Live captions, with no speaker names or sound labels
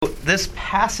this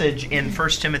passage in 1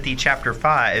 Timothy chapter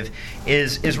 5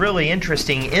 is really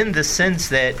interesting in the sense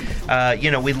that,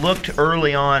 we looked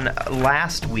early on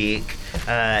last week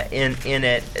in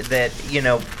it that,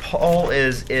 Paul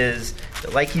is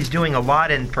like he's doing a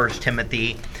lot in 1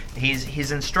 Timothy.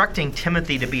 He's instructing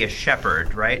Timothy to be a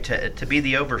shepherd, right? To be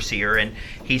the overseer. And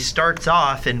he starts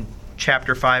off in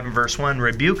chapter 5 and verse 1,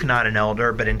 rebuke not an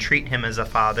elder, but entreat him as a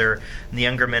father, and the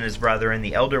younger men as brother, and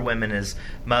the elder women as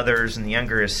mothers, and the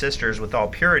younger as sisters, with all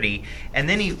purity. And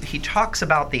then he talks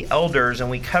about the elders, and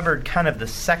we covered kind of the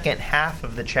second half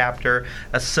of the chapter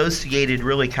associated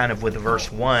really kind of with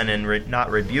verse 1 and not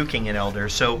rebuking an elder.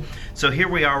 So here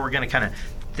we are, we're going to kind of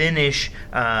finish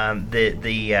the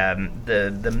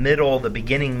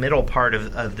beginning part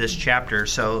of this chapter.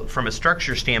 So from a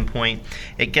structure standpoint,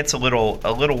 it gets a little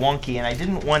wonky, and I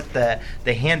didn't want the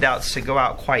handouts to go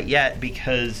out quite yet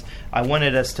because I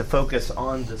wanted us to focus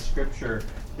on the scripture.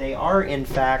 They are, in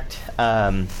fact,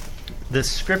 the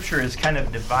scripture is kind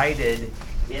of divided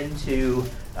into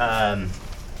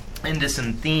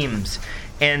some themes,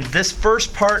 and this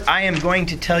first part I am going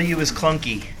to tell you is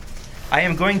clunky. I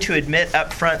am going to admit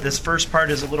up front this first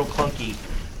part is a little clunky,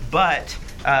 but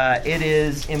it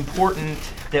is important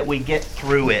that we get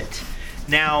through it.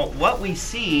 Now, what we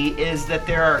see is that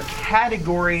there are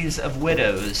categories of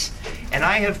widows, and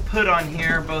I have put on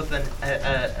here both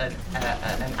an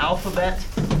alphabet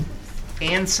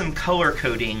and some color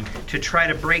coding to try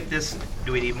to break this.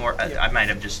 Do we need more? I might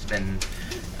have just been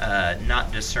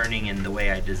not discerning in the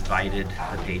way I divided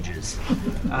the pages.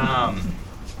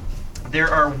 There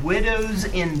are widows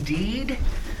indeed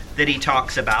that he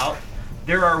talks about.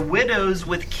 There are widows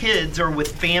with kids or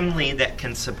with family that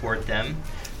can support them.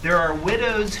 There are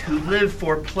widows who live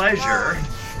for pleasure.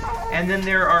 And then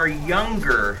there are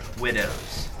younger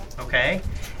widows. Okay?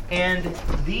 And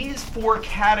these four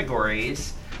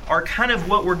categories are kind of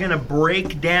what we're going to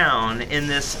break down in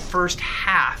this first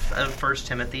half of 1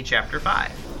 Timothy chapter 5.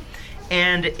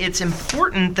 And it's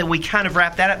important that we kind of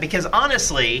wrap that up because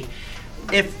honestly,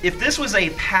 if this was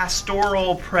a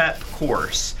pastoral prep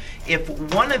course, if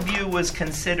one of you was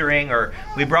considering, or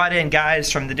we brought in guys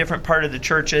from the different part of the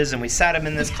churches and we sat them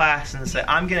in this class and said,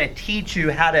 I'm going to teach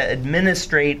you how to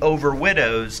administrate over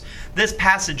widows, this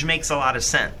passage makes a lot of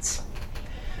sense.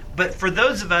 But for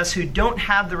those of us who don't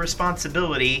have the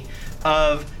responsibility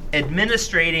of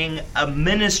administrating a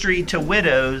ministry to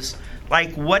widows,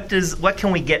 like what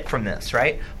can we get from this,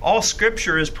 right? All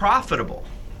Scripture is profitable.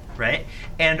 Right?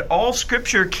 And all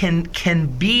Scripture can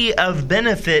be of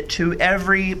benefit to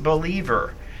every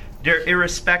believer,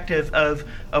 irrespective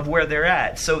of where they're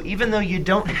at. So even though you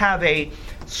don't have a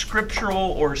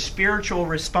scriptural or spiritual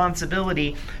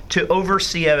responsibility to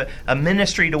oversee a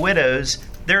ministry to widows,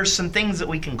 there's some things that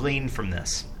we can glean from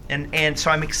this. And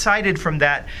so I'm excited from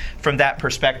that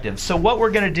perspective. So what we're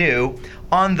going to do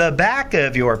on the back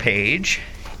of your page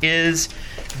is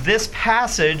this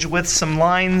passage with some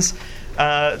lines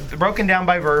broken down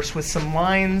by verse with some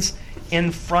lines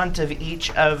in front of each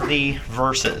of the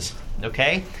verses.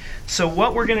 Okay? So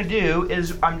what we're going to do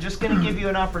is I'm just going to give you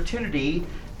an opportunity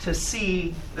to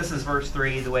see, this is verse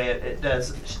 3, the way it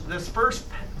does. This first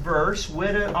verse,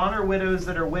 honor widows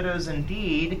that are widows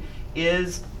indeed,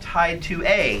 is tied to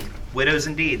A, widows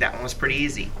indeed. That one was pretty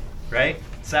easy, right?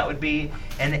 So that would be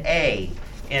an A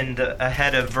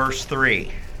ahead of verse 3,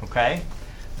 okay?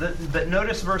 But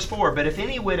notice verse 4, but if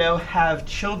any widow have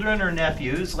children or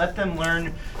nephews, let them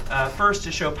learn first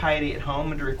to show piety at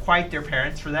home and to requite their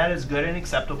parents, for that is good and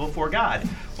acceptable for God.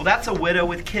 Well, that's a widow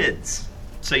with kids.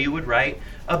 So you would write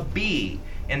a B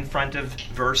in front of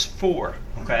verse 4,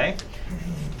 okay?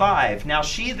 5, now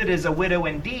she that is a widow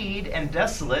indeed and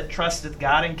desolate trusteth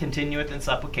God and continueth in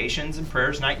supplications and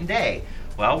prayers night and day.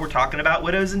 Well, we're talking about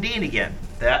widows indeed again.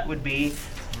 That would be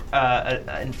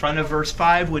in front of verse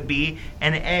 5 would be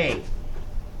an A.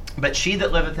 But she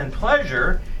that liveth in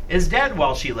pleasure is dead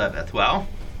while she liveth. Well,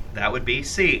 that would be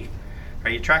C. Are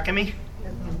you tracking me?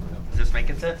 Is this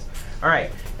making sense? All right.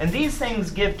 And these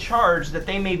things give charge that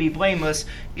they may be blameless.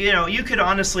 You know, you could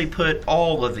honestly put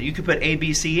all of it. You could put A,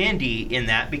 B, C, and D in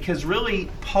that because really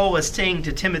Paul is saying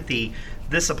to Timothy,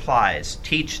 this applies.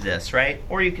 Teach this, right?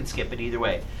 Or you could skip it either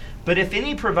way. But if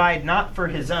any provide not for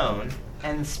his own,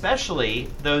 and especially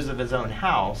those of his own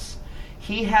house,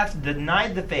 he hath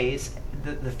denied the faith,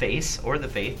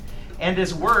 and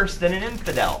is worse than an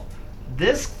infidel.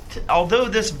 Although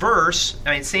this verse,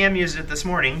 Sam used it this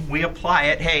morning, we apply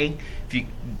it. Hey,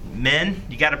 men,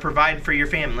 you got to provide for your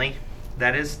family.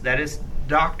 That is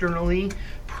doctrinally,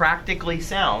 practically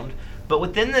sound. But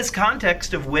within this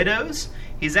context of widows,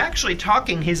 he's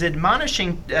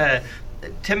admonishing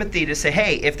Timothy to say,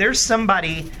 hey, if there's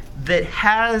somebody that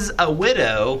has a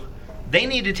widow, they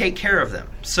need to take care of them.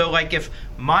 So like if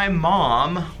my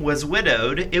mom was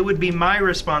widowed, it would be my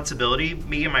responsibility,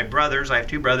 me and my brothers, I have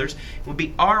 2 brothers, it would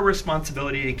be our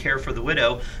responsibility to care for the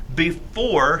widow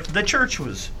before the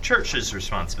church's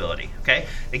responsibility. Okay?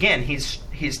 Again, he's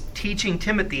teaching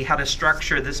Timothy how to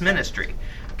structure this ministry.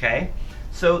 Okay?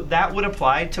 So that would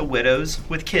apply to widows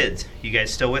with kids. You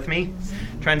guys still with me?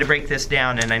 Trying to break this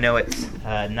down, and I know it's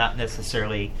not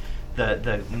necessarily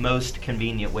the most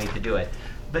convenient way to do it.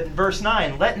 But verse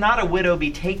 9, let not a widow be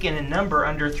taken in number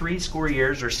under 70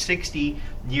 years or 60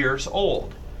 years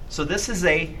old. So this is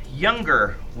a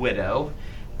younger widow.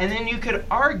 And then you could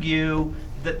argue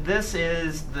that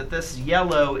this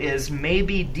yellow is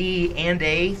maybe D and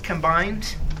A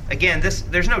combined. Again,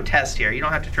 there's no test here. You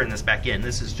don't have to turn this back in.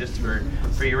 This is just for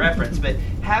your reference. But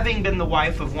having been the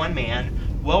wife of one man,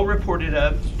 well reported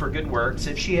of for good works,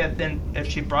 if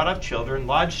she brought up children,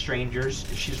 lodged strangers,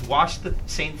 if she's washed the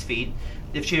saints' feet,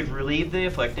 if she have relieved the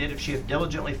afflicted, if she have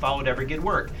diligently followed every good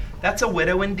work. That's a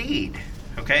widow indeed.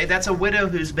 Okay? That's a widow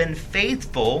who's been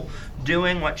faithful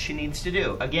doing what she needs to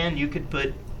do. Again, you could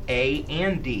put A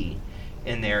and D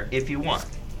in there if you want.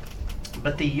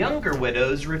 But the younger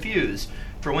widows refuse.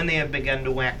 For when they have begun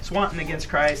to wax wanton against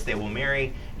Christ, they will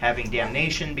marry, having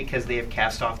damnation because they have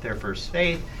cast off their first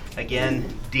faith.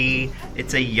 Again, D,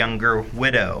 it's a younger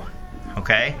widow.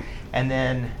 Okay? And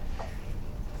then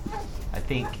I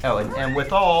think, and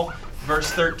withal, verse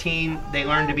 13, they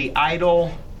learn to be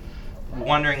idle,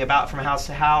 wandering about from house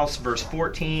to house. Verse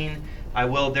 14, I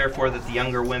will therefore that the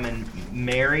younger women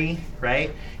marry,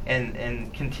 right?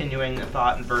 And continuing the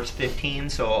thought in verse 15,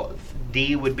 so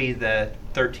D would be the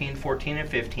 13, 14, and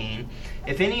 15.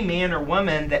 If any man or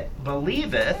woman that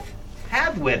believeth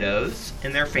have widows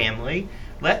in their family,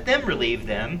 let them relieve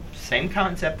them, same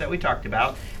concept that we talked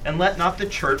about, and let not the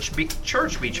church be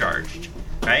charged.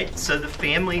 Right? So the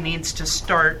family needs to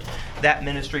start that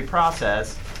ministry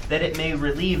process that it may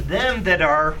relieve them that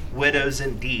are widows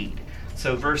indeed.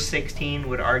 So verse 16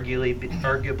 would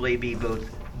arguably be both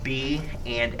B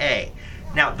and A.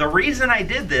 Now, the reason I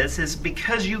did this is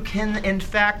because you can, in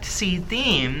fact, see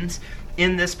themes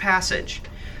in this passage.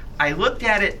 I looked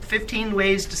at it 15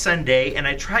 ways to Sunday, and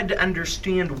I tried to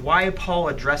understand why Paul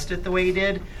addressed it the way he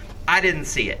did. I didn't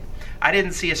see it. I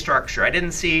didn't see a structure. I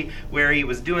didn't see where he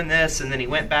was doing this and then he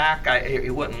went back.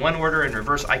 He went in one order and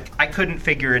reverse. I couldn't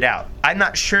figure it out. I'm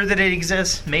not sure that it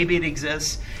exists. Maybe it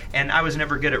exists. And I was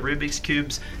never good at Rubik's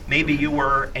Cubes. Maybe you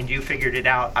were and you figured it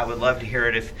out. I would love to hear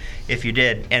it if you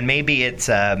did. And maybe it's,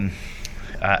 I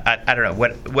don't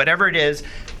know, whatever it is,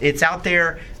 it's out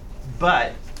there.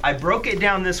 But I broke it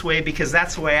down this way because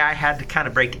that's the way I had to kind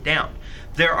of break it down.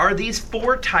 There are these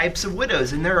 4 types of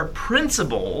widows, and there are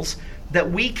principles that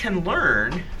we can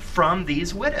learn from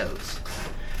these widows.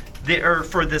 They are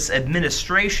for this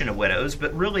administration of widows,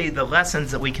 but really the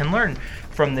lessons that we can learn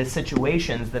from the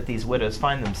situations that these widows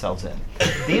find themselves in.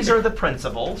 These are the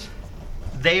principles.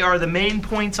 They are the main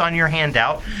points on your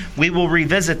handout. We will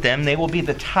revisit them. They will be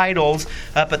the titles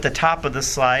up at the top of the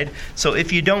slide. So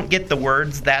if you don't get the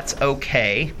words, that's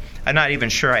okay. I'm not even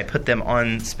sure I put them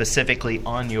on specifically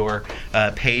on your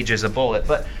page as a bullet.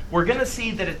 But we're going to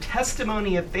see that a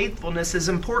testimony of faithfulness is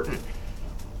important.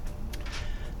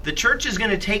 The church is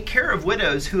going to take care of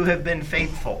widows who have been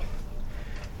faithful.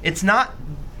 It's not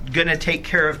going to take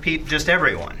care of just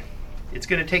everyone. It's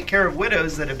going to take care of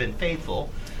widows that have been faithful.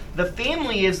 The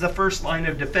family is the first line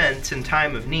of defense in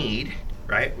time of need,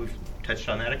 right? We've touched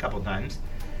on that a couple times.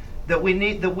 The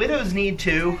widows need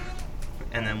to,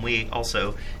 and then we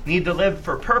also need to live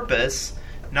for purpose,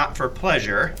 not for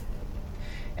pleasure.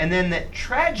 And then that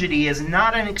tragedy is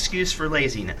not an excuse for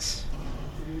laziness.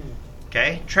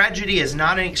 Okay? Tragedy is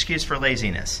not an excuse for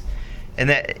laziness. And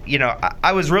that,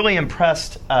 I was really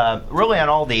impressed, really on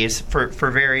all these for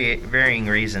varying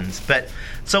reasons. But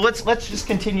so let's just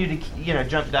continue to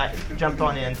jump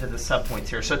on into the subpoints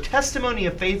here. So testimony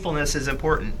of faithfulness is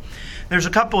important. There's a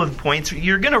couple of points.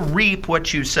 You're going to reap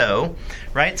what you sow,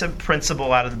 right? It's a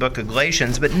principle out of the book of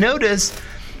Galatians. But notice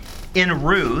in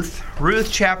Ruth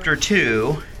chapter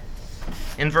 2,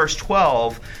 in verse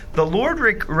 12, the Lord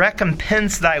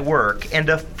recompense thy work, and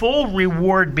a full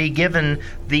reward be given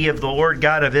thee of the Lord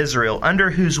God of Israel, under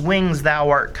whose wings thou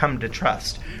art come to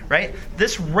trust. Right?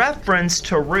 This reference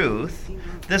to Ruth,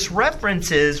 this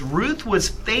reference is Ruth was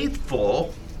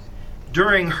faithful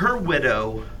during her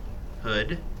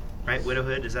widowhood. Right?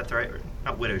 Widowhood, is that the right word?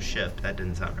 Not widowship, that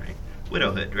didn't sound right.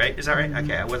 Widowhood, right? Is that right?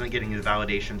 Okay, I wasn't getting the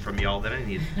validation from y'all that I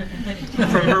needed.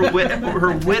 From her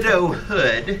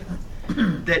widowhood,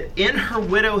 that in her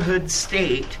widowhood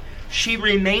state, she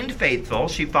remained faithful.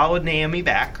 She followed Naomi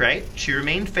back, right? She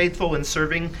remained faithful in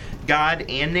serving God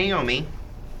and Naomi,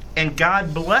 and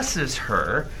God blesses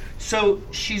her, so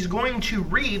she's going to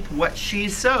reap what she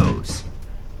sows.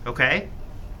 Okay?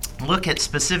 Look at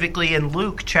specifically in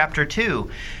Luke chapter 2,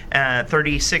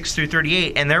 36 through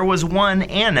 38. And there was one,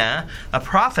 Anna, a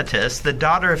prophetess, the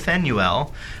daughter of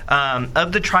Phanuel,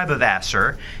 of the tribe of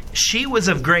Asher. She was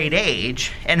of great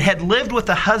age and had lived with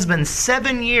a husband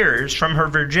 7 years from her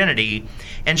virginity.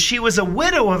 And she was a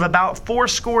widow of about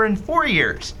 84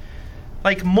 years.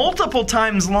 Like multiple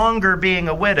times longer being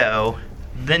a widow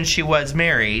than she was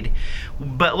married.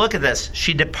 But look at this.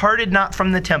 She departed not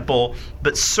from the temple,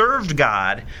 but served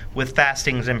God with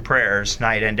fastings and prayers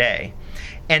night and day.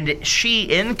 And she,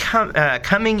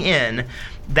 coming in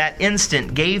that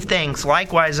instant, gave thanks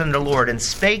likewise unto the Lord, and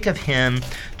spake of him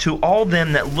to all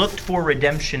them that looked for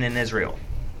redemption in Israel.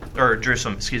 Or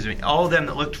Jerusalem, excuse me. All of them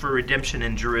that looked for redemption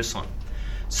in Jerusalem.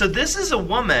 So this is a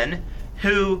woman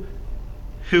who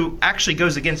actually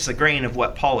goes against the grain of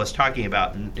what Paul is talking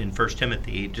about in 1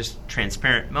 Timothy, just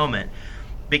transparent moment.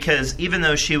 Because even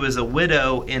though she was a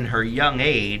widow in her young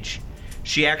age,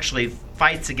 she actually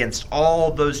fights against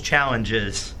all those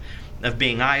challenges of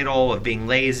being idle, of being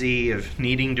lazy, of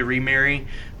needing to remarry.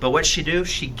 But what she do?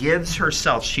 She gives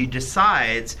herself. She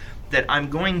decides that I'm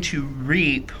going to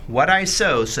reap what I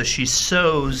sow. So she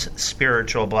sows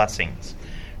spiritual blessings,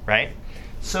 right?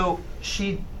 So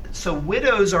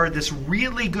widows are this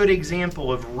really good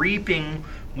example of reaping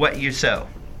what you sow.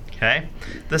 Okay?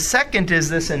 The second is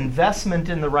this investment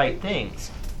in the right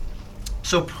things.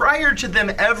 So prior to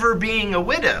them ever being a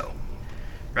widow,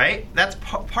 right? That's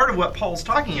part of what Paul's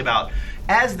talking about.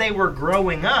 As they were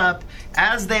growing up,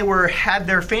 as they had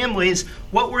their families,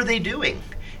 what were they doing?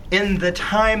 In the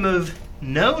time of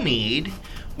no need,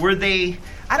 were they,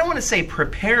 I don't want to say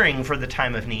preparing for the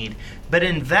time of need, but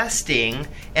investing,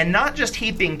 and not just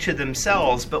heaping to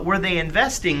themselves, but were they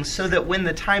investing so that when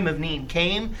the time of need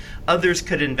came, others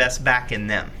could invest back in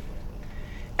them?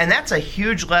 And that's a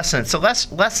huge lesson. It's a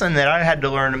lesson that I had to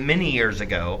learn many years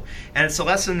ago, and it's a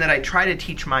lesson that I try to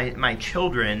teach my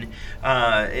children.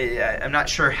 I'm not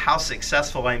sure how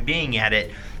successful I'm being at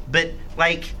it, but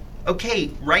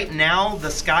okay, right now the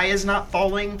sky is not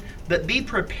falling, but be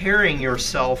preparing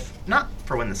yourself, not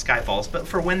for when the sky falls, but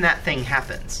for when that thing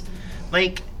happens.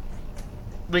 And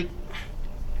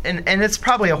it's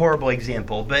probably a horrible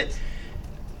example, but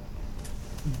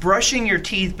brushing your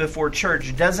teeth before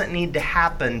church doesn't need to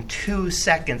happen 2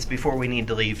 seconds before we need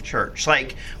to leave church.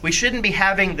 We shouldn't be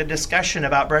having the discussion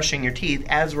about brushing your teeth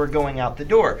as we're going out the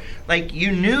door.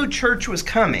 You knew church was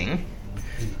coming.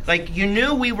 You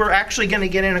knew we were actually going to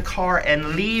get in a car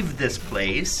and leave this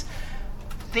place.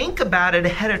 Think about it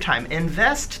ahead of time.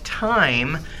 Invest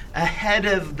time ahead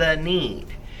of the need.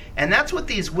 And that's what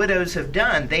these widows have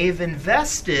done. They've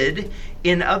invested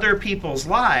in other people's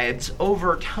lives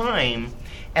over time.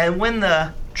 And when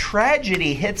the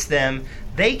tragedy hits them,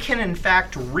 they can in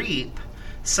fact reap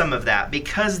some of that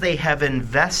because they have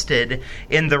invested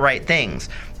in the right things.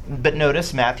 But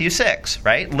notice Matthew 6,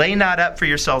 right? Lay not up for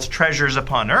yourselves treasures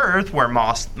upon earth, where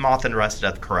moth and rust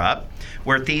doth corrupt,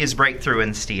 where thieves break through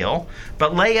and steal.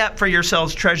 But lay up for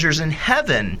yourselves treasures in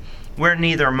heaven, where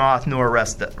neither moth nor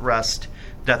rust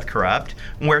doth corrupt,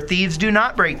 where thieves do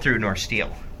not break through nor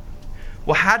steal.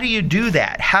 Well, how do you do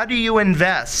that? How do you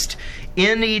invest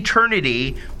in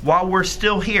eternity while we're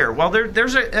still here? Well,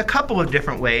 there's a couple of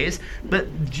different ways,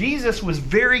 but Jesus was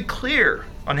very clear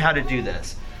on how to do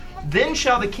this. Then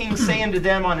shall the king say unto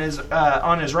them on his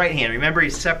right hand. Remember,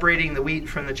 he's separating the wheat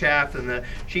from the chaff and the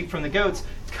sheep from the goats.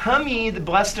 Come ye, the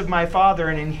blessed of my Father,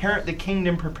 and inherit the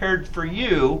kingdom prepared for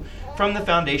you from the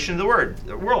foundation of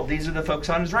the world. These are the folks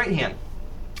on his right hand.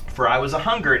 For I was a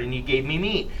hungered, and ye gave me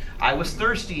meat. I was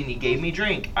thirsty, and ye gave me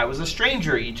drink. I was a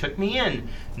stranger, ye took me in.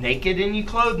 Naked, and ye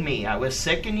clothed me. I was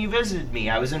sick, and ye visited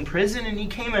me. I was in prison, and ye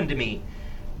came unto me.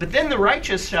 But then the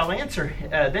righteous shall answer.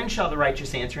 Then shall the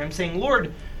righteous answer him, saying,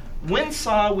 Lord, when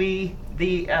saw we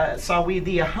thee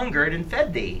a hungered and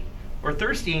fed thee, or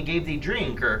thirsty and gave thee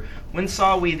drink? Or when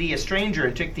saw we thee a stranger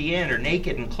and took thee in, or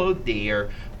naked and clothed thee?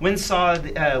 Or when saw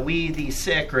we thee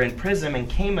sick or in prison and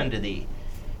came unto thee?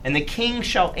 And the king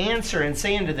shall answer and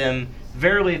say unto them,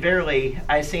 Verily, verily,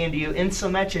 I say unto you,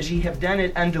 insomuch as ye have done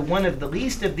it unto one of the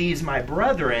least of these my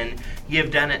brethren, ye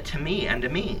have done it to me, unto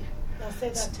me. I'll say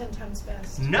that 10 times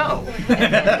fast. No.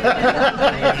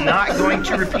 I am not going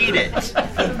to repeat it.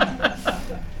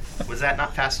 Was that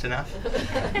not fast enough?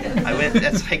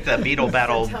 That's like the Beetle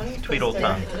Battle Tweedle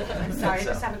Tongue. I'm sorry, I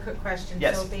just have a quick question.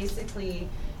 Yes. So basically,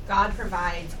 God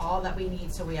provides all that we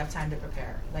need, so we have time to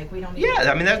prepare. Like, we don't need.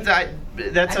 Yeah, I mean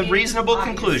that's a reasonable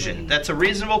conclusion. That's a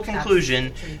reasonable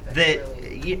conclusion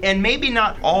and maybe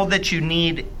not all that you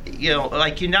need.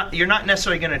 Like you're not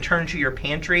necessarily going to turn to your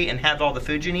pantry and have all the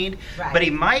food you need, right. But He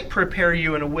might prepare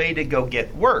you in a way to go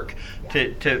get work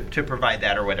to provide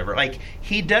that or whatever. Like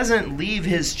He doesn't leave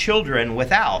His children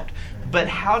without. But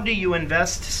how do you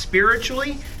invest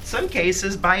spiritually? Some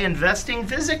cases by investing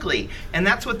physically. And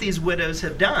that's what these widows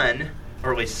have done,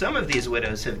 or at least some of these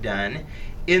widows have done,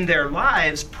 in their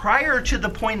lives prior to the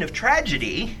point of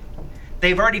tragedy.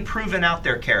 They've already proven out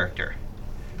their character.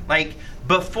 Like,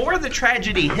 before the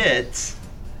tragedy hits,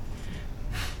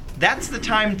 that's the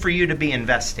time for you to be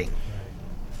investing.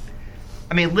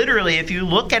 I mean, literally, if you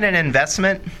look at an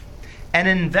investment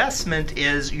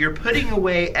is you're putting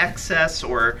away excess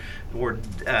or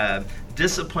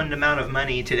disciplined amount of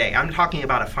money today. I'm talking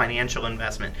about a financial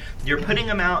investment. You're putting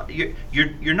them out.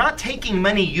 You're not taking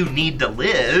money you need to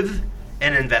live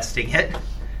and investing it,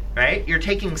 right? You're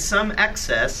taking some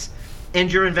excess and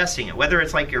you're investing it. Whether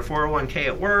it's like your 401k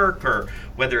at work or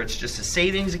whether it's just a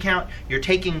savings account, you're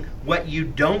taking what you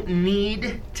don't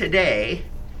need today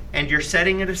and you're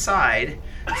setting it aside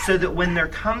so that when there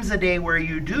comes a day where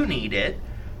you do need it,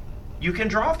 you can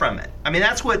draw from it. I mean,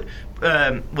 that's what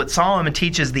Solomon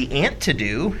teaches the ant to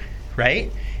do,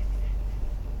 right?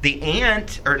 The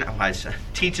ant,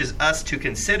 teaches us to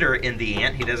consider in the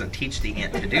ant. He doesn't teach the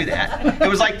ant to do that. It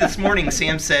was like this morning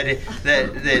Sam said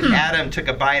that Adam took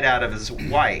a bite out of his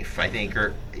wife, I think,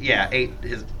 ate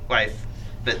his wife.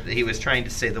 But he was trying to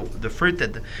say the fruit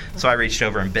so I reached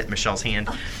over and bit Michelle's hand.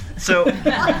 So,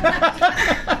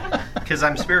 because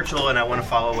I'm spiritual and I want to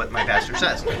follow what my pastor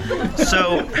says.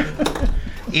 So,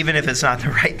 even if it's not the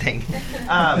right thing.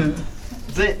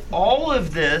 All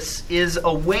of this is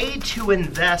a way to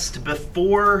invest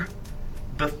before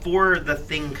the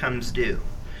thing comes due.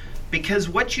 Because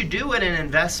what you do in an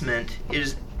investment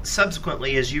is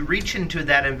subsequently, as you reach into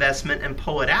that investment and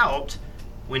pull it out,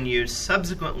 when you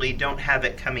subsequently don't have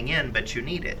it coming in, but you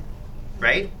need it,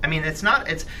 right? I mean, it's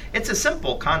a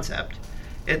simple concept.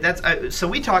 So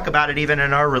we talk about it even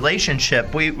in our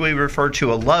relationship. We refer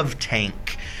to a love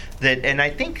tank. And I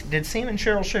think, did Sam and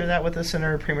Cheryl share that with us in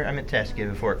our premier? I meant to ask you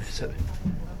before.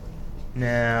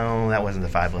 No, that wasn't the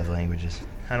 5 love languages.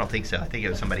 I don't think so. I think it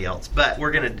was somebody else. But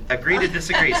we're going to agree to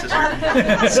disagree, sister.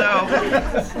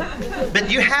 But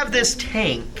you have this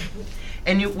tank.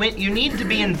 And you need to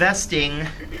be investing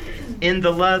in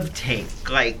the love tank.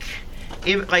 Like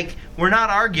we're not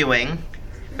arguing,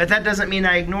 but that doesn't mean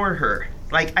I ignore her.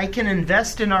 Like, I can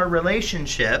invest in our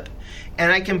relationship,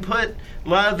 and I can put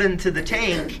love into the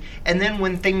tank, and then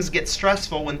when things get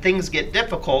stressful, when things get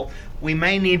difficult, we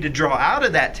may need to draw out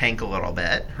of that tank a little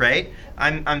bit, right?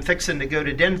 I'm fixing to go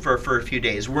to Denver for a few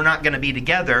days. We're not going to be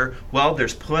together. Well,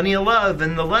 there's plenty of love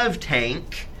in the love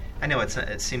tank. I know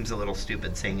it seems a little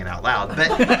stupid saying it out loud,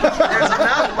 but there's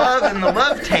enough love in the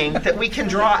love tank that we can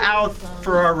draw out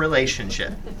for our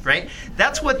relationship, right?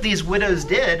 That's what these widows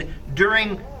did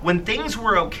when things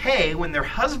were okay, when their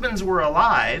husbands were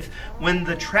alive, when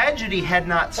the tragedy had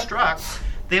not struck,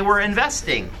 they were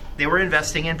investing. They were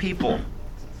investing in people,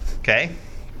 okay?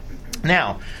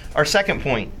 Now, our second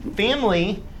point,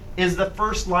 family is the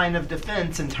first line of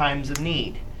defense in times of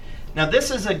need. Now,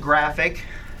 this is a graphic.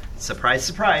 Surprise,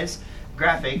 surprise,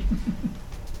 graphic.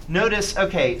 Notice,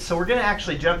 okay, so we're going to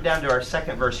actually jump down to our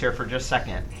second verse here for just a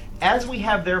second. As we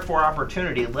have therefore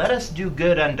opportunity, let us do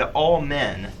good unto all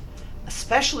men,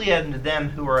 especially unto them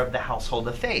who are of the household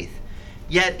of faith.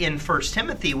 Yet in 1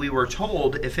 Timothy we were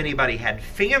told if anybody had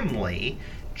family,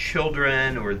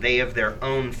 children, or they of their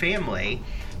own family.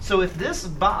 So if this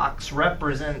box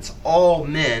represents all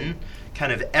men,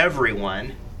 kind of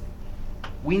everyone,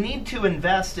 we need to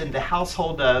invest in the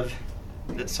household of,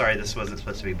 sorry, this wasn't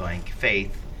supposed to be blank,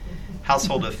 faith.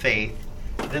 Household of faith.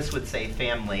 This would say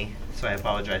family, so I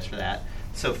apologize for that.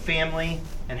 So family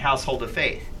and household of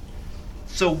faith.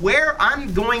 So where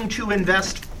I'm going to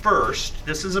invest first,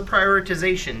 this is a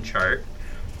prioritization chart,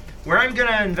 where I'm going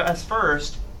to invest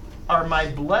first are my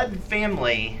blood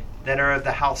family that are of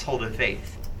the household of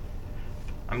faith.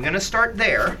 I'm going to start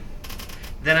there,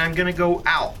 then I'm going to go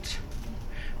out.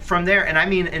 From there, and I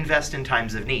mean invest in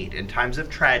times of need, in times of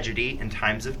tragedy, in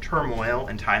times of turmoil,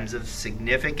 in times of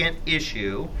significant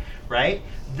issue, right?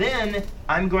 Then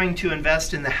I'm going to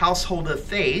invest in the household of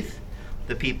faith,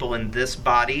 the people in this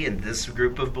body, in this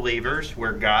group of believers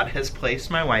where God has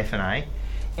placed my wife and I,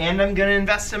 and I'm going to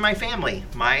invest in my family,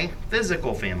 my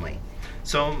physical family.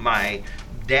 So my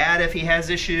dad if he has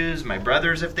issues, my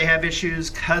brothers if they have issues,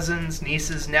 cousins,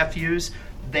 nieces, nephews,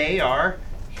 they are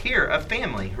here, a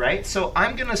family, right? So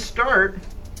I'm going to start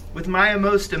with my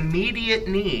most immediate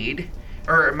need,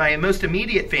 or my most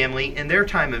immediate family in their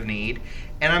time of need,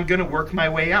 and I'm going to work my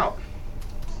way out,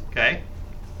 okay,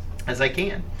 as I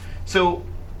can. So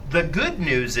the good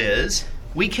news is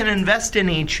we can invest in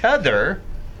each other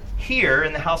here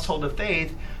in the household of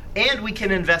faith, and we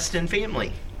can invest in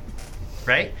family,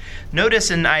 right?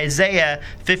 Notice in Isaiah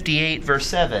 58, verse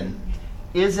 7,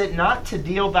 is it not to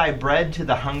deal thy bread to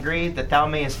the hungry, that thou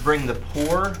mayest bring the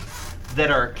poor that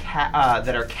are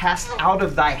cast out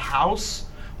of thy house?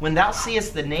 When thou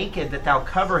seest the naked, that thou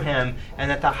cover him,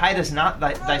 and that thou hidest not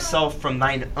thyself from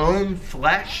thine own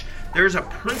flesh. There's a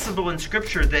principle in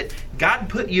Scripture that God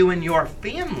put you in your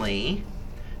family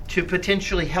to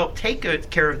potentially help take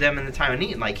care of them in the time of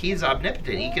need. Like, He's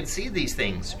omnipotent. He can see these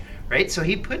things, right? So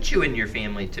He put you in your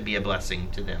family to be a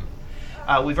blessing to them.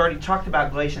 We've already talked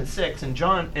about Galatians 6 and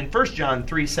 1 John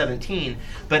 3:17.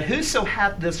 But whoso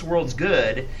hath this world's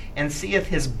good and seeth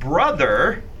his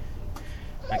brother,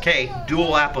 okay,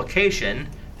 dual application,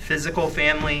 physical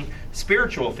family,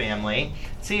 spiritual family,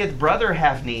 seeth brother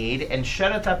have need, and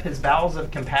shutteth up his bowels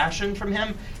of compassion from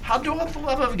him, how dwelleth the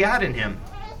love of God in him?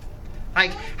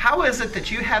 Like, how is it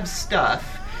that you have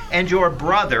stuff and your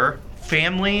brother,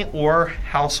 family or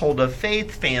household of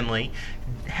faith family,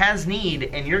 has need,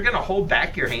 and you're going to hold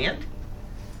back your hand?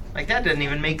 Like, that doesn't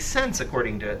even make sense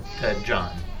according to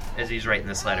John as he's writing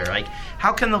this letter. Like,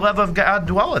 how can the love of God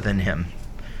dwell in him?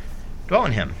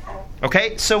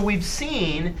 Okay, so we've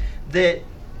seen that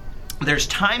there's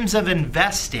times of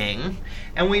investing,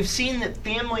 and we've seen that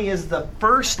family is the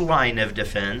first line of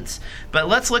defense. But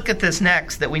let's look at this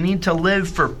next, that we need to live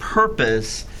for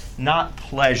purpose, not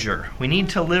pleasure. We need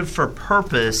to live for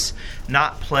purpose,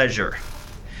 not pleasure.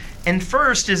 And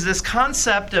first is this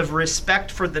concept of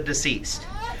respect for the deceased.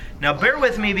 Now bear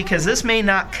with me, because this may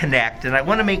not connect, and I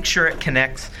want to make sure it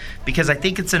connects because I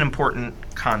think it's an important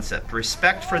concept.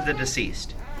 Respect for the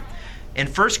deceased. In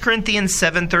 1 Corinthians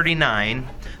 7:39,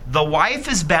 the wife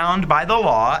is bound by the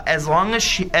law as long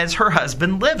as her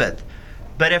husband liveth.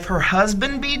 But if her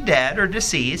husband be dead or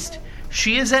deceased,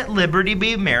 she is at liberty to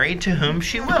be married to whom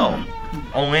she will,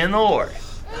 only in the Lord.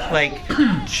 Like,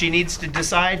 she needs to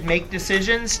make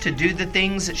decisions to do the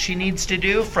things that she needs to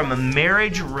do from a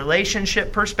marriage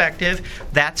relationship perspective.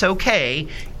 That's okay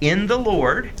in the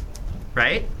Lord,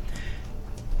 right?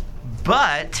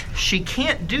 But she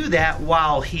can't do that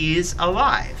while he's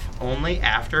alive, only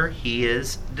after he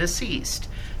is deceased.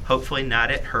 Hopefully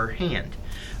not at her hand.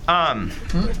 I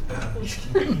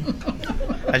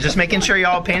was just making sure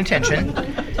y'all paying attention,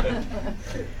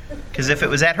 because if it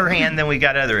was at her hand, then we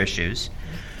got other issues.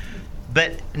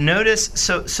 But notice,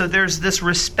 so there's this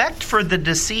respect for the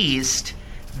deceased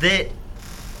that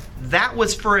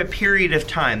was for a period of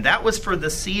time. That was for the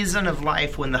season of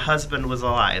life when the husband was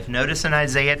alive. Notice in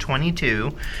Isaiah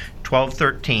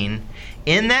 22:12-13,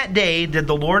 in that day did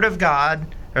the Lord God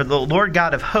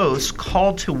of hosts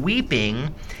call to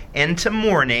weeping and to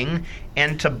mourning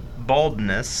and to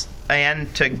baldness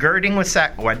and to girding with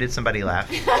sackcloth. Why did somebody laugh?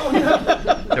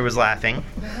 There was laughing.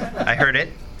 I heard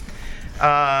it.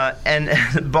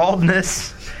 And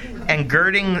baldness and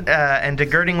girding and to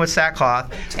girding with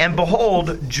sackcloth, and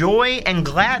behold, joy and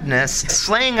gladness,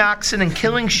 slaying oxen and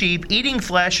killing sheep, eating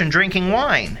flesh and drinking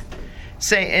wine.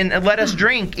 Say, and let us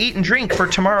eat and drink, for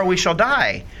tomorrow we shall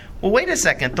die. Well, wait a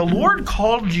second. The Lord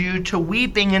called you to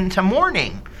weeping and to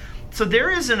mourning. So there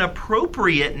is an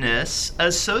appropriateness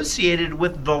associated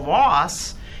with the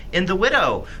loss in the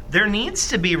widow. There needs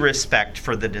to be respect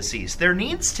for the deceased. There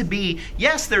needs to be,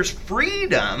 yes, there's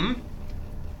freedom.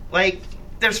 Like,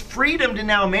 there's freedom to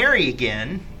now marry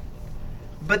again,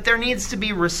 but there needs to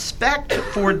be respect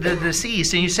for the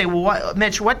deceased. And you say, well,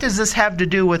 Mitch, what does this have to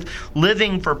do with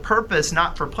living for purpose,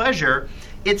 not for pleasure?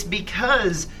 It's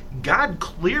because God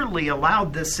clearly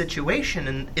allowed this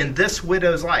situation in this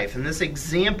widow's life, in this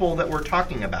example that we're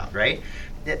talking about, right?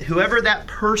 Whoever that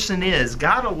person is,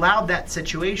 God allowed that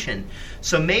situation.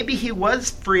 So maybe he was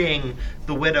freeing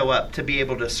the widow up to be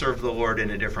able to serve the Lord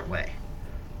in a different way,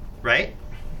 right?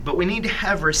 But we need to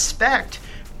have respect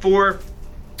for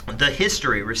the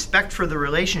history, respect for the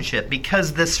relationship,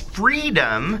 because this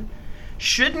freedom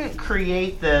shouldn't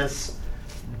create this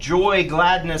joy,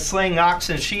 gladness, slaying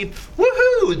oxen, sheep.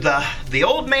 Woohoo! The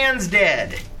old man's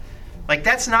dead. Like,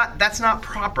 that's not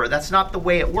proper. That's not the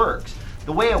way it works.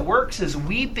 The way it works is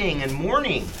weeping and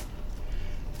mourning.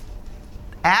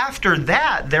 After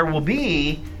that, there will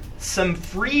be some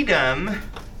freedom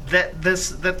that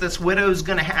this widow's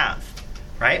going to have.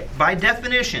 Right? By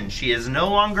definition, she is no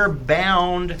longer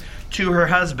bound to her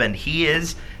husband. He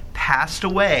is passed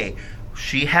away.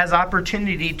 She has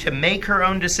opportunity to make her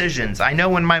own decisions. I know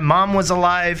when my mom was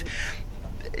alive,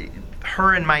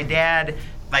 her and my dad,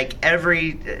 like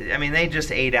they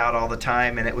just ate out all the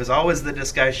time, and it was always the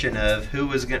discussion of who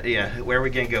was going to, where are we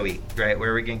going to go eat, right?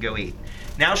 Where are we going to go eat?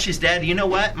 Now she's dead. You know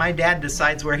what? My dad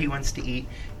decides where he wants to eat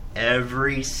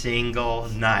every single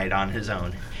night on his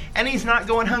own. And he's not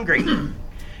going hungry,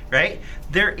 right?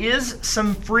 There is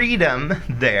some freedom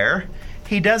there.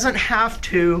 He doesn't have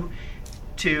to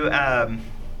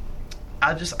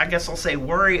I guess I'll say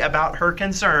worry about her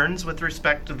concerns with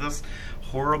respect to this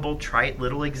horrible, trite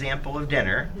little example of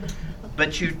dinner.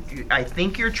 But I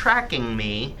think you're tracking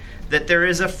me that there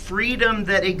is a freedom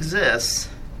that exists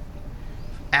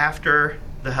after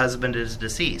the husband is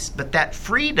deceased. But that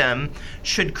freedom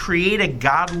should create a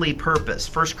godly purpose.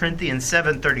 1 Corinthians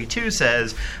 7:32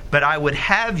 says, "But I would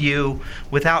have you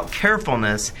without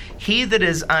carefulness. He that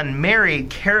is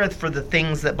unmarried careth for the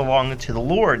things that belong to the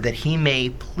Lord, that he may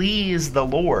please the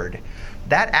Lord."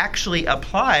 That actually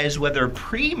applies whether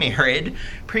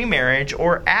pre-marriage,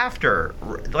 or after.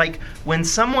 Like when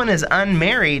someone is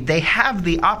unmarried, they have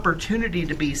the opportunity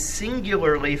to be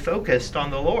singularly focused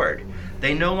on the Lord.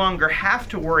 They no longer have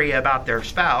to worry about their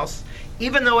spouse,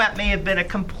 even though that may have been a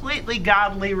completely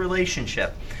godly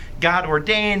relationship. God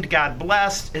ordained, God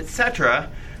blessed, etc.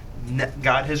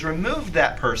 God has removed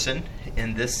that person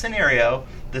in this scenario,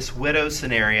 this widow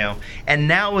scenario, and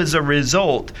now as a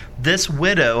result, this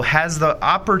widow has the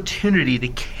opportunity to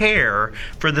care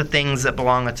for the things that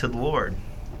belong to the Lord.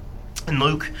 In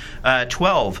Luke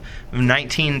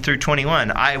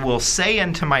 12:19-21, "I will say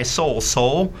unto my soul,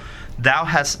 Soul, thou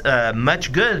hast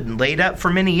much good laid up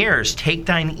for many years. Take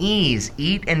thine ease,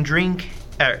 eat, drink,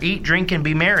 and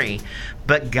be merry.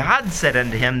 But God said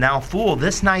unto him, Thou fool,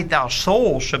 this night thou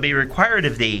soul shall be required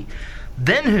of thee.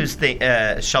 Then whose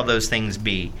shall those things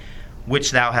be which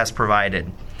thou hast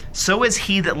provided? So is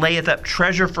he that layeth up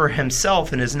treasure for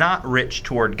himself and is not rich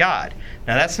toward God."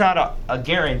 Now that's not a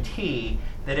guarantee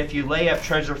that if you lay up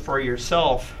treasure for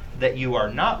yourself that you are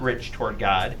not rich toward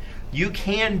God. You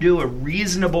can do a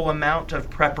reasonable amount of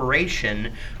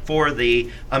preparation for the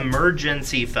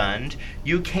emergency fund.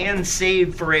 You can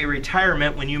save for a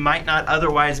retirement when you might not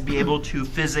otherwise be able to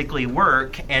physically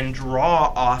work and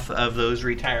draw off of those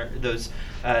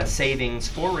savings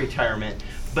for retirement.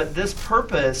 But this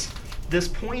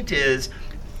point is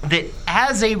that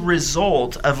as a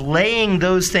result of laying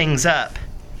those things up,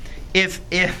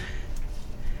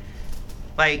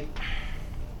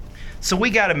 So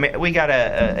we got a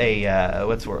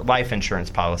life insurance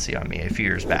policy on me a few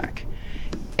years back,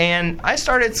 and I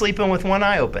started sleeping with one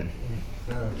eye open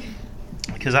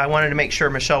because I wanted to make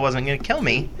sure Michelle wasn't going to kill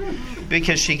me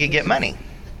because she could get money,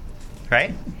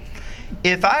 right?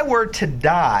 If I were to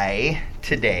die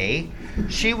today,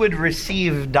 she would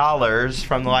receive dollars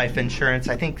from the life insurance.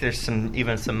 I think there's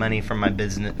even some money from my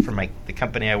business, from the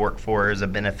company I work for as a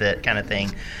benefit kind of thing.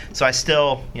 So I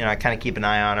still, I kind of keep an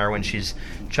eye on her when she's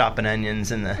chopping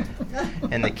onions in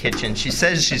the kitchen. She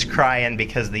says she's crying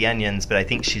because of the onions, but I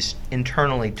think she's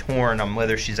internally torn on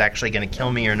whether she's actually going to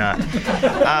kill me or not.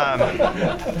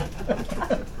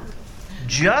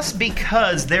 Just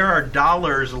because there are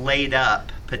dollars laid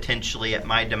up potentially at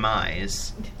my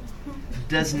demise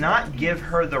does not give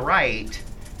her the right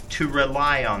to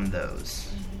rely on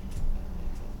those.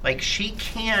 Like she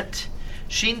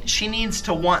needs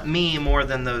to want me more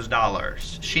than those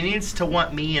dollars. She needs to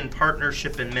want me in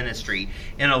partnership in ministry,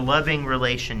 in a loving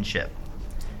relationship.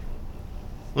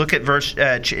 Look at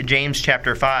James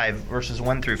chapter 5, verses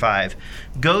 1-5.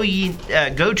 Go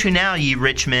to now, ye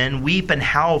rich men, weep and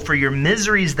howl for your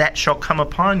miseries that shall come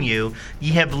upon you.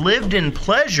 Ye have lived in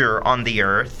pleasure on the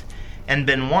earth, and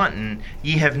been wanton.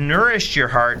 Ye have nourished your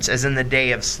hearts as in the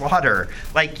day of slaughter.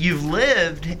 Like you've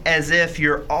lived as if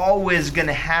you're always going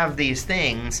to have these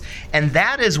things, and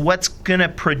that is what's going to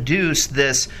produce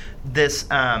this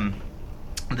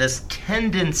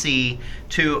tendency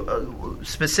to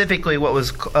specifically what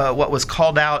was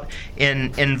called out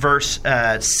in verse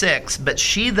 6. But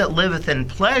she that liveth in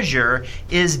pleasure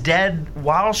is dead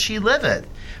while she liveth.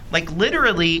 Like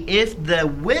literally, if the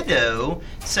widow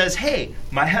says, "Hey,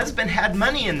 my husband had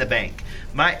money in the bank.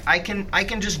 I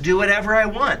can just do whatever I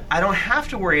want. I don't have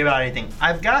to worry about anything.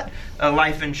 I've got a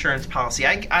life insurance policy.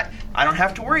 I don't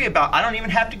have to worry about. I don't even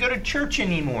have to go to church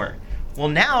anymore." Well,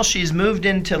 now she's moved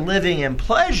into living in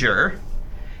pleasure,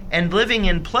 and living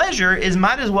in pleasure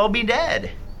might as well be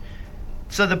dead.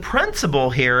 So the principle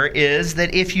here is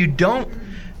that if you don't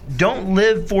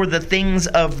live for the things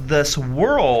of this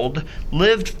world,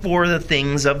 live for the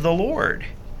things of the Lord.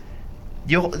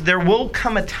 There will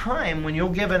come a time when you'll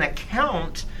give an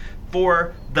account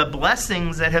for the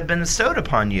blessings that have been bestowed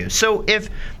upon you. So if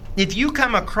you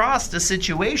come across a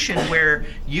situation where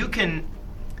you can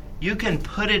you can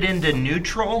put it into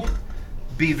neutral,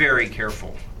 be very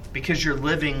careful because you're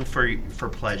living for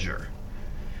pleasure.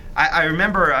 I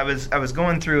remember I was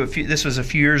going through this was a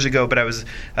few years ago, but I was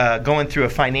going through a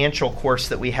financial course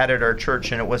that we had at our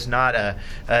church, and it was not a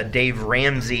Dave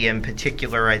Ramsey in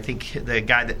particular. I think the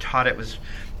guy that taught it was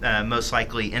most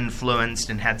likely influenced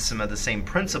and had some of the same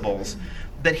principles.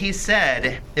 But he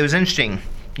said, it was interesting,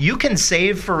 you can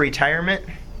save for retirement,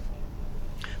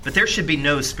 but there should be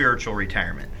no spiritual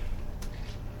retirement.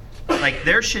 Like,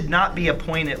 there should not be a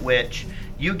point at which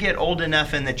you get old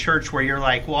enough in the church where you're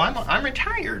like, well, I'm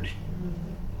retired.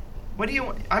 What do you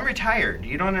want? I'm retired.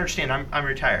 You don't understand. I'm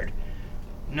retired.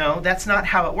 No, that's not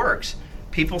how it works.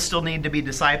 People still need to be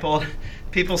discipled.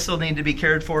 People still need to be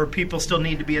cared for. People still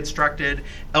need to be instructed.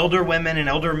 Elder women and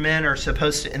elder men are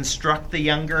supposed to instruct the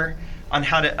younger on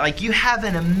how to, like, you have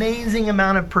an amazing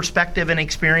amount of perspective and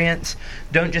experience.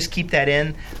 Don't just keep that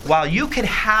in. While you could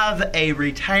have a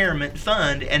retirement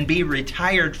fund and be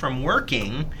retired from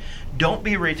working, don't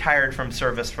be retired from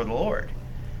service for the Lord.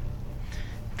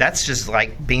 That's just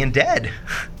like being dead,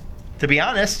 to be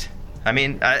honest. I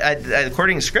mean,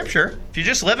 according to Scripture, if you're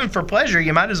just living for pleasure,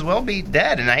 you might as well be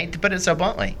dead, and I hate to put it so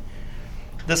bluntly.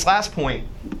 This last point,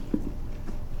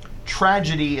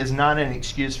 tragedy is not an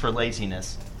excuse for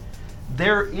laziness.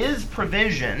 There is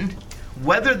provision,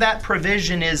 whether that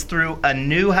provision is through a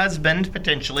new husband,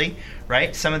 potentially,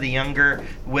 right? Some of the younger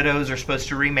widows are supposed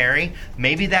to remarry.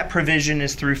 Maybe that provision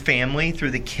is through family,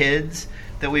 through the kids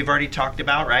that we've already talked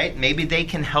about, right? Maybe they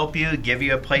can help you, give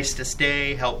you a place to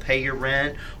stay, help pay your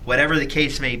rent, whatever the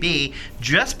case may be.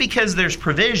 Just because there's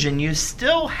provision, you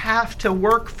still have to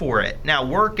work for it. Now,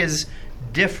 work is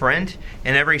different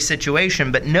in every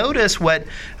situation, but notice what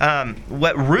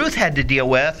Ruth had to deal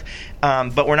with.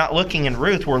 But we're not looking in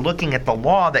Ruth. We're looking at the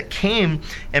law that came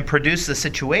and produced the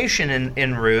situation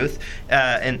in Ruth,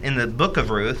 in the book of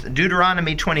Ruth.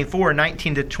 Deuteronomy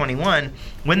 24:19-21.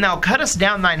 When thou cuttest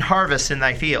down thine harvest in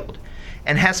thy field,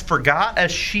 and hast forgot a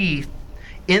sheaf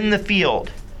in the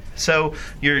field. So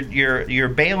you're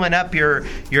baling up your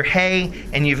hay,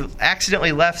 and you've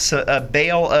accidentally left a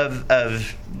bale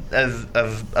of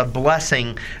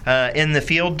blessing in the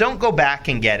field. Don't go back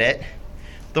and get it.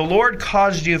 The Lord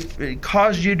caused you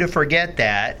to forget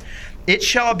that. It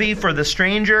shall be for the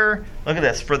stranger, look at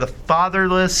this, for the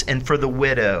fatherless and for the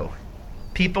widow.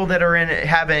 People that are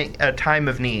having a time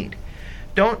of need.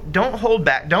 Don't hold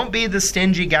back. Don't be the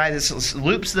stingy guy that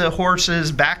loops the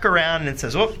horses back around and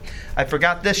says, "Oh, I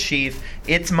forgot this sheaf.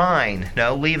 It's mine."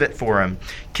 No, leave it for him.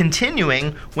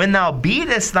 Continuing, when thou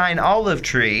beatest thine olive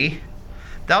tree,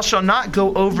 thou shalt not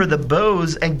go over the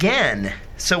boughs again.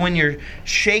 So when you're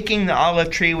shaking the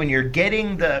olive tree, when you're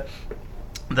getting the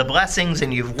blessings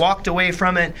and you've walked away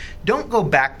from it, don't go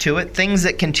back to it. Things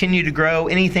that continue to grow,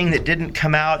 anything that didn't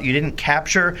come out, you didn't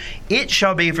capture, it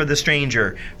shall be for the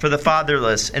stranger, for the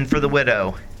fatherless, and for the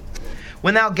widow.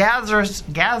 When thou gatherest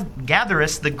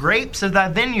the grapes of thy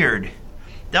vineyard,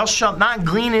 thou shalt not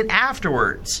glean it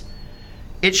afterwards.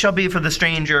 It shall be for the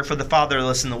stranger, for the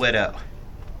fatherless, and the widow.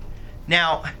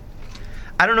 Now,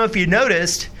 I don't know if you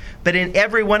noticed, but in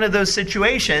every one of those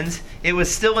situations, it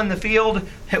was still in the field,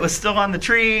 it was still on the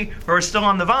tree, or it was still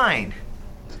on the vine.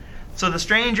 So the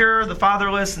stranger, the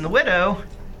fatherless, and the widow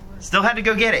still had to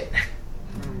go get it.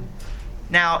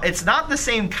 Now, it's not the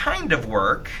same kind of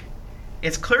work.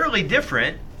 It's clearly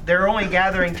different. They're only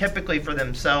gathering typically for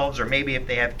themselves, or maybe if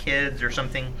they have kids or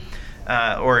something.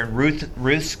 Or in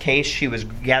Ruth's case, she was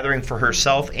gathering for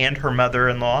herself and her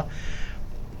mother-in-law.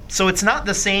 So it's not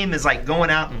the same as like going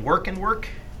out and working.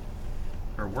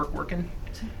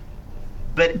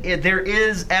 But there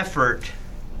is effort.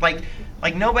 Like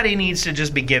nobody needs to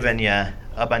just be giving you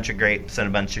a bunch of grapes and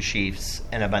a bunch of sheaves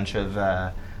and a bunch of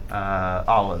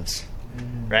olives,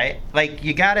 right? Like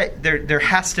you got it. There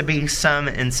has to be some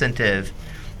incentive,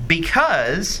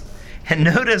 because, and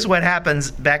notice what happens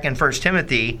back in 1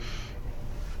 Timothy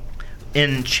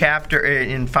in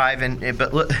chapter 5,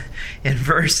 but look in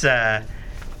verse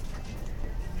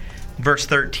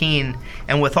 13,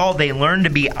 and withal they learn to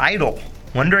be idle,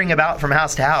 wandering about from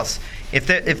house to house. If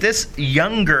this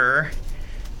younger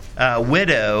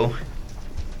widow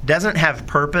doesn't have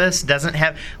purpose, doesn't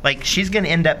have, like, she's going to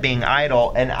end up being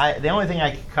idle, and the only thing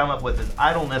I can come up with is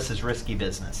idleness is risky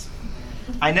business.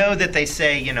 I know that they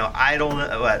say,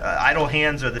 idle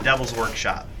hands are the devil's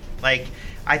workshop. Like,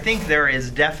 I think there is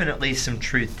definitely some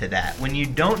truth to that. When you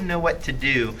don't know what to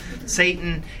do,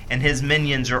 Satan and his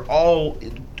minions are all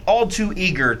too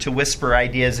eager to whisper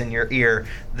ideas in your ear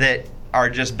that are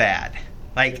just bad.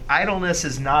 Like, idleness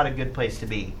is not a good place to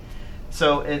be.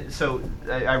 So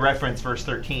I reference verse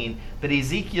 13, but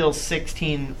Ezekiel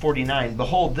 16:49,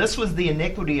 behold, this was the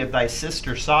iniquity of thy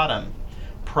sister Sodom,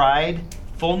 pride,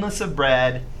 fullness of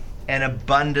bread, and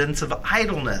abundance of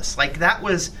idleness. Like that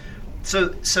was,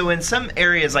 so in some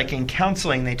areas, like in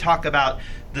counseling, they talk about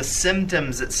the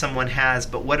symptoms that someone has,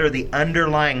 but what are the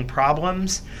underlying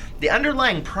problems? The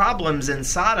underlying problems in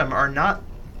Sodom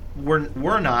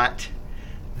were not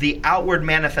the outward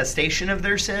manifestation of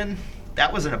their sin.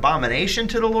 That was an abomination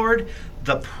to the Lord.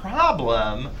 The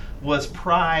problem was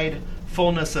pride,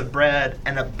 fullness of bread,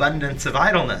 and abundance of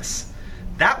idleness.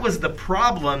 That was the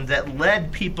problem that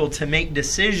led people to make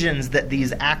decisions that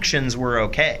these actions were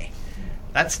okay.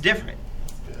 That's different.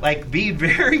 Like, be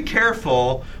very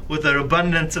careful with an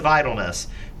abundance of idleness.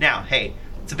 Now, hey,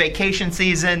 it's a vacation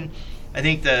season. I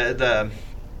think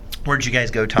where'd you guys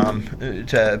go, Tom?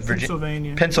 To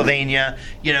Virginia? Pennsylvania.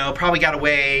 You know, probably got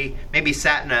away, maybe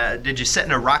did you sit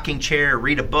in a rocking chair,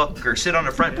 read a book, or sit on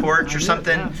a front porch or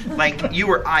something? Yeah. Like, you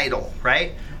were idle,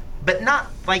 right? But not,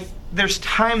 like, there's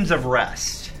times of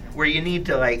rest where you need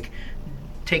to, like,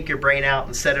 take your brain out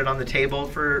and set it on the table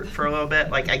for a little bit.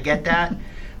 Like, I get that.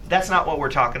 That's not what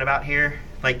we're talking about here.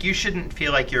 Like, you shouldn't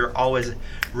feel like you're always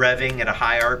revving at a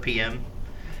high RPM.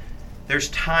 There's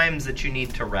times that you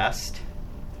need to rest.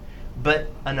 But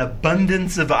an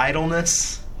abundance of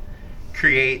idleness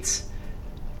creates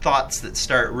thoughts that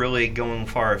start really going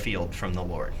far afield from the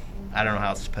Lord. I don't know how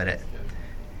else to put it.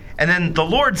 And then the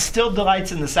Lord still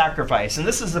delights in the sacrifice. And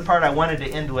this is the part I wanted to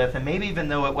end with. And maybe even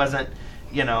though it wasn't,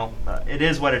 it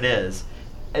is what it is.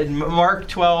 In Mark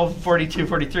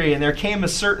 12:42-43, and there came a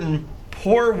certain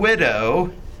poor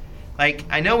widow. Like,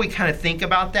 I know we kind of think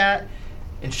about that.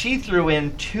 And she threw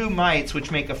in 2 mites, which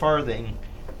make a farthing.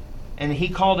 And he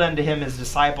called unto him his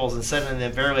disciples and said unto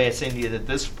them, verily I say unto you that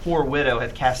this poor widow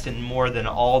hath cast in more than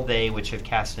all they which have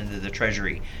cast into the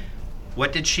treasury.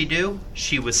 What did she do?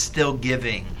 She was still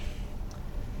giving.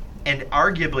 And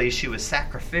arguably she was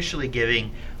sacrificially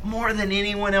giving more than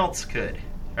anyone else could,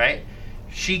 right?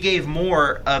 She gave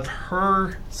more of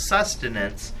her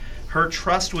sustenance. Her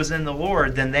trust was in the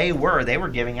Lord than they were. They were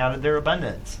giving out of their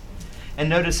abundance. And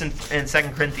notice in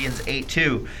 2 Corinthians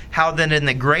 8:2, how then in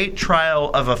the great trial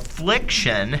of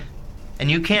affliction, and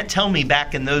you can't tell me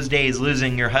back in those days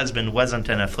losing your husband wasn't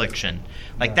an affliction.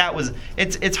 Like that was,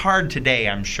 it's hard today,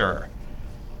 I'm sure.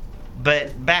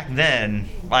 But back then,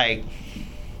 like,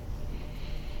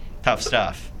 tough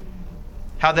stuff.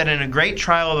 How that in a great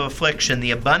trial of affliction,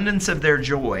 the abundance of their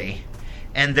joy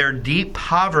and their deep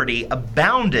poverty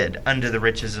abounded unto the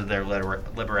riches of their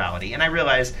liberality. And I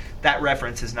realize that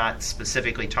reference is not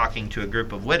specifically talking to a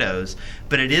group of widows,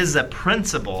 but it is a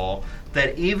principle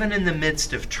that even in the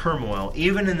midst of turmoil,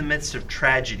 even in the midst of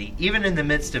tragedy, even in the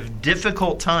midst of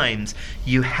difficult times,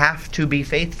 you have to be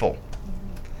faithful.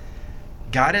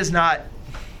 God is not,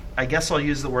 I guess I'll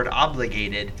use the word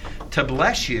obligated, to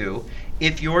bless you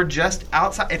if you're just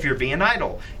outside, if you're being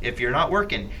idle, if you're not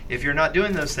working, if you're not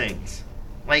doing those things.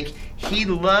 Like, he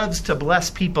loves to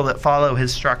bless people that follow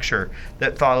his structure,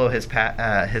 that follow his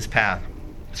path.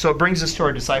 So it brings us to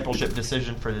our discipleship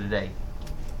decision for the day.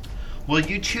 Will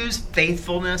you choose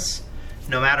faithfulness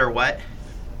no matter what?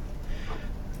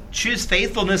 Choose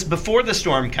faithfulness before the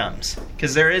storm comes.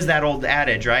 Because there is that old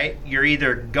adage, right? You're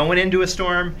either going into a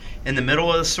storm, in the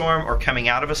middle of the storm, or coming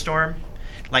out of a storm.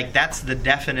 Like, that's the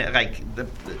definite, like, the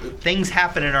things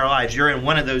happen in our lives. You're in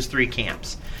one of those 3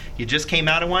 camps. You just came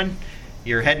out of one,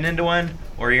 you're heading into one,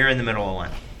 or you're in the middle of one.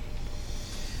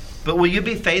 But will you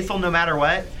be faithful no matter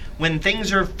what? When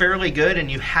things are fairly good and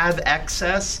you have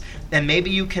excess, then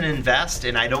maybe you can invest,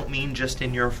 and I don't mean just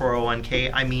in your 401k,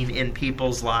 I mean in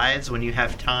people's lives when you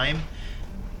have time.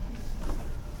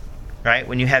 Right?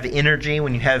 When you have energy,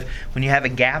 when you have a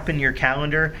gap in your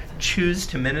calendar, choose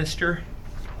to minister,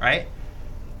 right?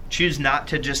 Choose not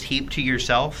to just heap to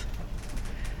yourself.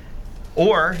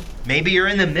 Or maybe you're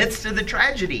in the midst of the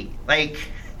tragedy. Like,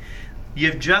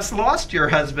 you've just lost your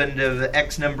husband of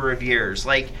X number of years.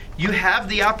 Like, you have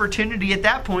the opportunity at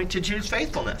that point to choose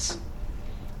faithfulness.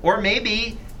 Or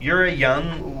maybe you're a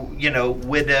young,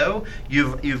 widow.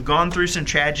 You've gone through some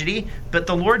tragedy, but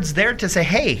the Lord's there to say,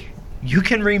 hey, you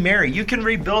can remarry. You can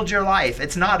rebuild your life.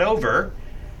 It's not over.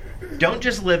 Don't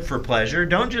just live for pleasure.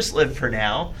 Don't just live for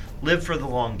now. Live for the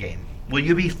long game. Will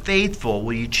you be faithful?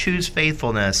 Will you choose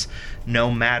faithfulness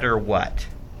no matter what?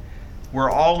 We're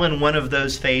all in one of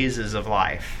those phases of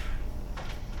life.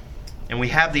 And we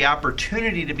have the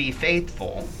opportunity to be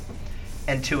faithful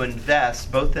and to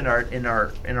invest both in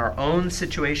our own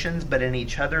situations, but in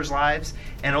each other's lives,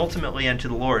 and ultimately unto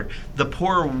the Lord. The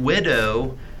poor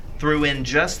widow threw in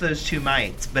just those 2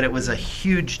 mites, but it was a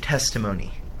huge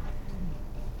testimony.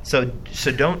 So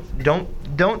don't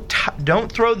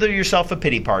throw yourself a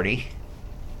pity party.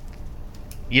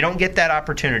 You don't get that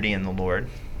opportunity in the Lord.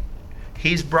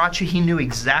 He's brought you. He knew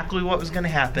exactly what was going to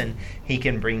happen. He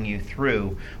can bring you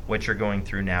through what you're going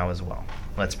through now as well.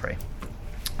 Let's pray.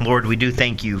 Lord, we do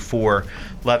thank you for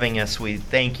loving us. We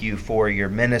thank you for your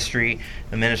ministry,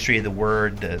 the ministry of the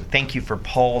Word. Thank you for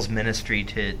Paul's ministry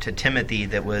to Timothy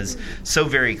that was so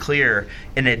very clear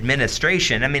in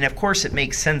administration. I mean, of course, it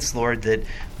makes sense, Lord, that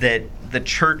the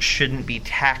church shouldn't be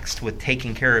taxed with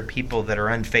taking care of people that are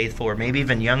unfaithful or maybe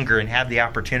even younger and have the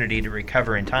opportunity to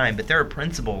recover in time. But there are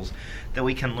principles that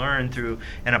we can learn through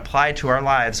and apply to our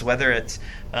lives, whether it's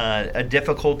a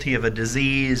difficulty of a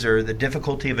disease or the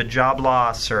difficulty of a job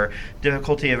loss or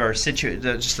difficulty of our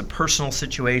just a personal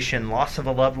situation, loss of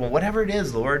a loved one, whatever it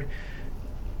is, Lord.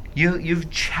 You've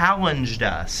challenged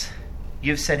us.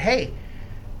 You've said, hey,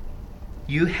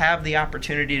 you have the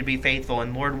opportunity to be faithful,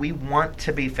 and Lord, we want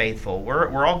to be faithful.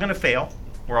 We're all going to fail.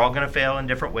 We're all going to fail in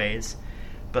different ways.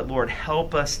 But Lord,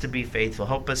 help us to be faithful.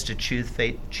 Help us to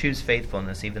choose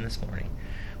faithfulness even this morning.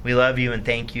 We love you and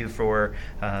thank you for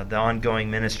the ongoing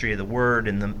ministry of the Word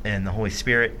and the Holy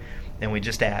Spirit. And we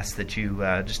just ask that you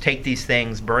just take these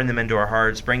things, burn them into our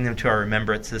hearts, bring them to our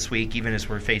remembrance this week, even as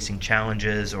we're facing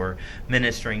challenges or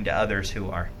ministering to others who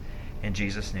are. In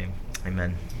Jesus' name,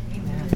 amen. Amen.